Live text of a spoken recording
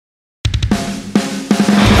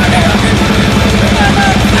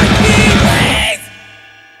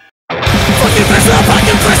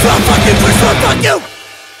Fuck you!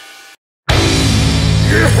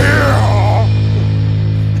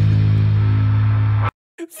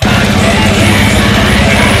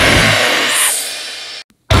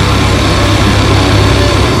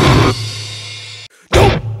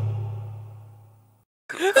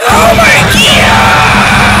 Oh my god!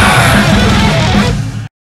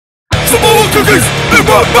 Samoa cookies in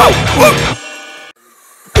my mouth!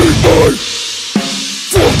 In my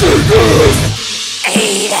fucking ass!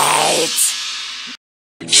 Eat it!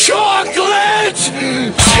 Chocolate!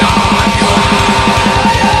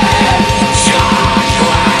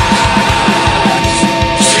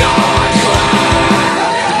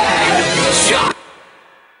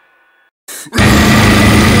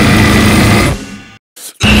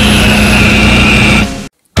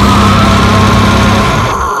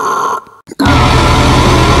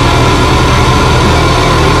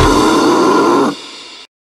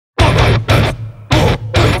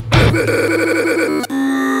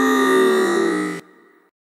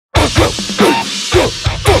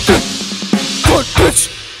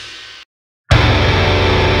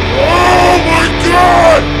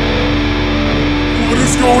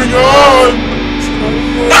 Going on?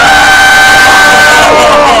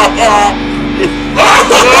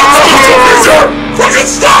 Fucking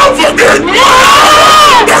stop! Fucking!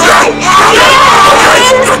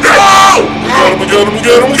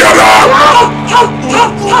 Get him!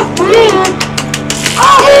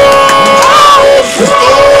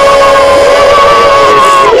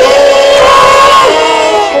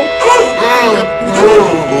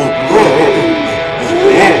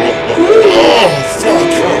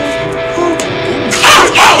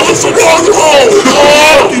 It's the wrong hole!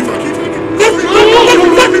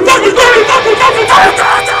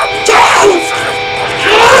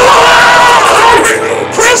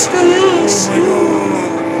 Press this!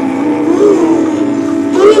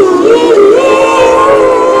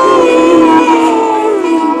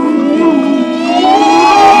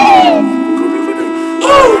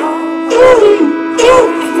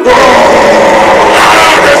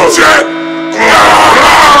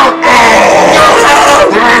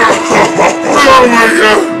 Oh my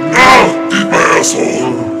god! Ow! Eat my asshole!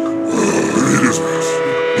 Eat his ass.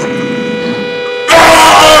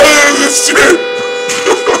 This shit!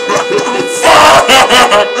 Fuck!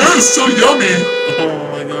 This is so yummy! Oh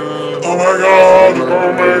my god! Oh my god!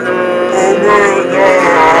 Oh my god! Oh my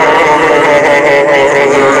god!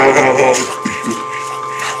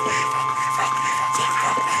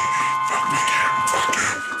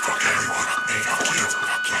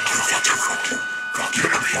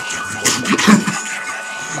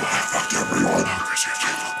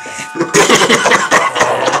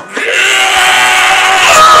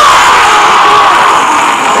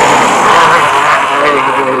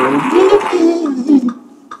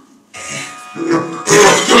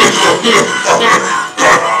 Yeah!